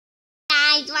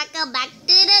guys, welcome back to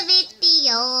the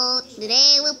video.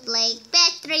 Today we'll play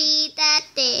petriDish.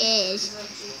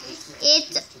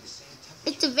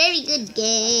 It's a very good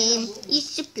game. You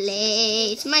should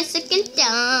play. It's my second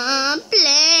time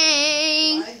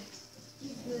playing.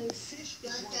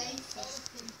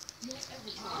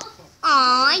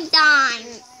 Oh, I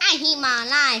died. I hate my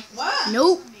life. What?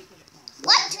 Nope.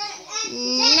 What?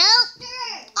 Nope.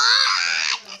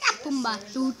 Pumba,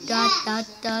 do da da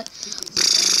da.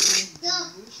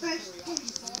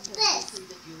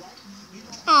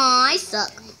 Oh, I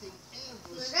suck.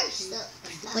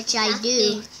 Which I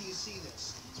do.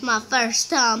 It's my first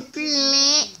time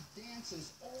playing.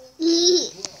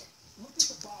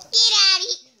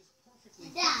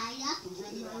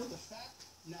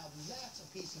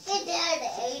 Get out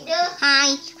of here.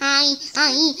 Hi.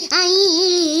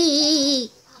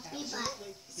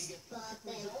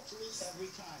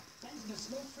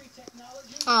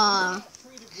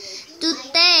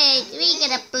 Today we're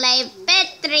gonna play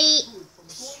petriDish.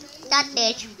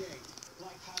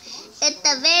 It's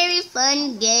a very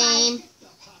fun game,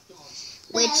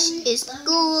 which is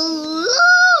cool.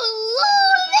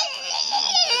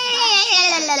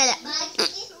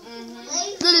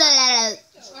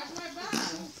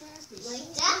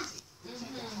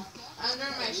 Under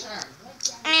my shirt.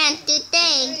 And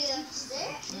today,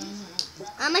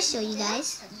 I'm gonna show you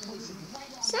guys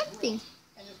something.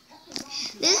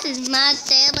 This is my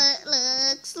table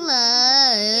looks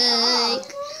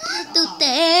like.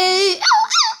 Today,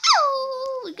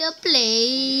 we're gonna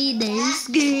play this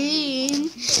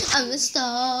game. I'm gonna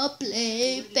stop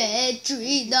playing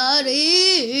petriDish.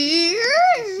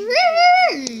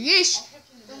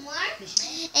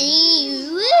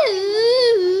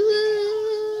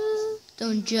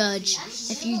 Don't judge.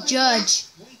 If you judge,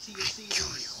 I kill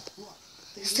you.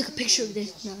 Let's take a picture of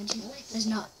this. No, it's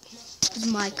not. This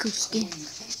is my cool skin.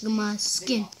 Look at my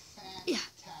skin. Yeah.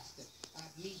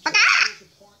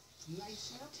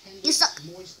 You suck.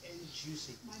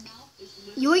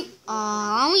 Yoink.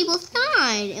 Aw, we both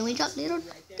died. And we dropped little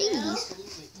thingies.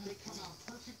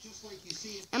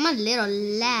 I'm a little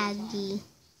laggy.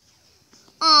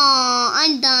 Aw,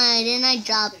 I died and I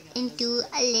dropped into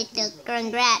a little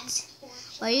congrats.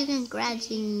 Why are you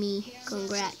congrating me?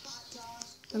 Congrats.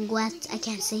 Congrats. I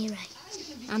can't say it right.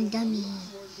 I'm dummy.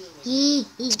 Get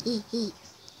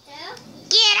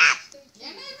up!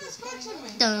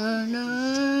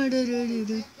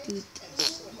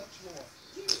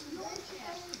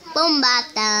 Boom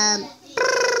bottom.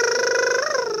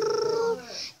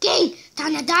 King!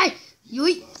 Time to die!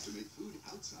 Yoink!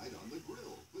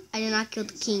 I did not kill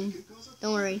the king.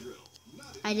 Don't worry.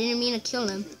 I didn't mean to kill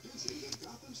him.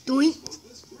 Doink.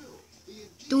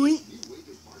 Doink.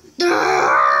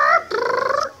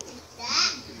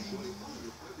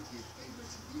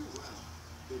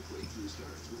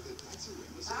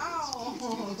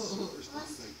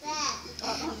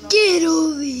 Get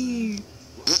over here.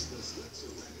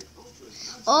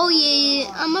 Oh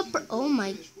yeah, I'm a oh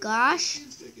my gosh.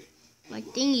 My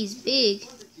thingy's big.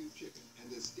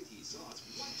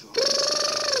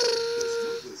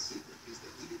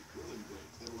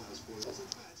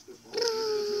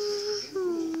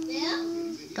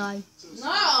 Die.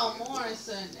 No,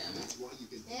 Morrison, damn it.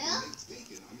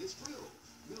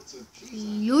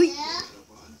 Yoink.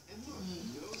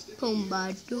 Pumba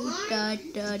do da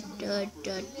da da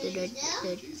da da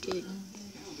da da.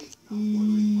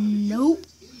 Nope.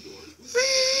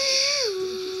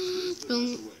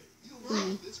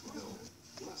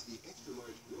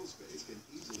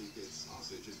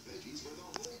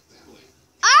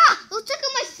 Ah! Who took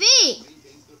out my feet?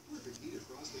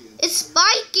 It's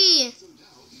spiky.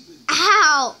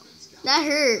 Ow! That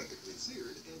hurt.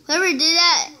 Whoever did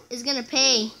that is gonna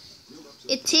pay.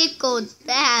 It tickled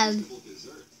bad.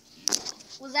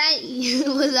 Was that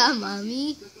you? Was that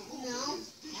mommy? No,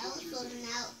 that was going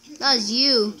out. That was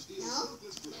you. No.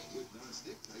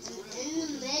 In the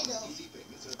middle.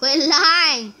 Quit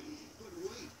lying.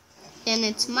 Then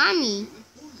it's mommy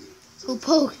who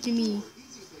poked me.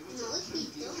 No, she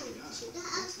don't.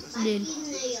 She Did. has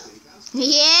nail.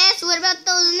 Yes, what about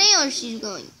those nails she's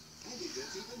going?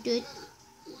 Doot.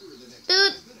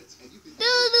 Doot.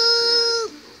 Doot.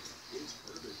 Doot.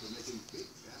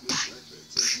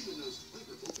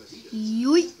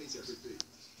 Yoink.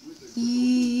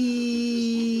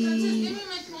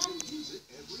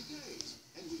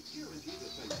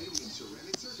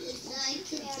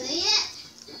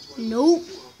 Nope.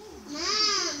 Mom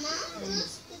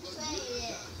wants to play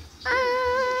it.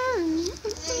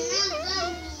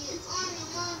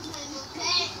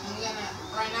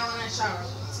 Right now when I shower.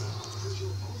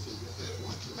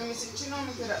 Let me see. You know I'm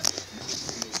gonna get up.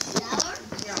 Shower?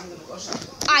 Yeah, I'm gonna go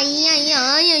shower.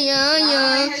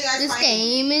 This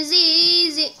game is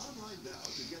easy.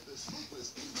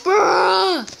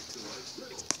 Bruh.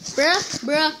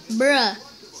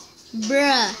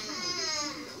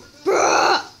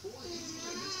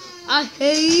 I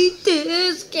hate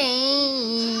this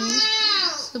game.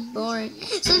 So boring.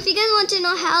 So if you guys want to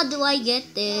know how do I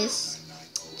get this,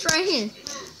 it's right here.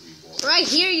 Right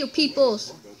here, you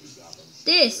peoples.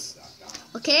 This.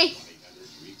 Okay?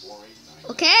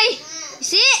 Okay? You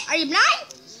see it? Are you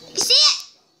blind? You see it?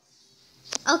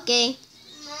 Okay.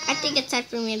 I think it's time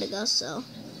for me to go, so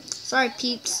sorry,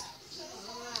 peeps.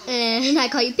 And I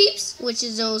call you peeps, which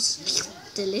is those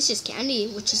delicious candy,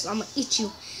 which is I'm gonna eat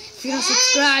you. If you don't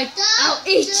subscribe, I'll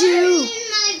eat you.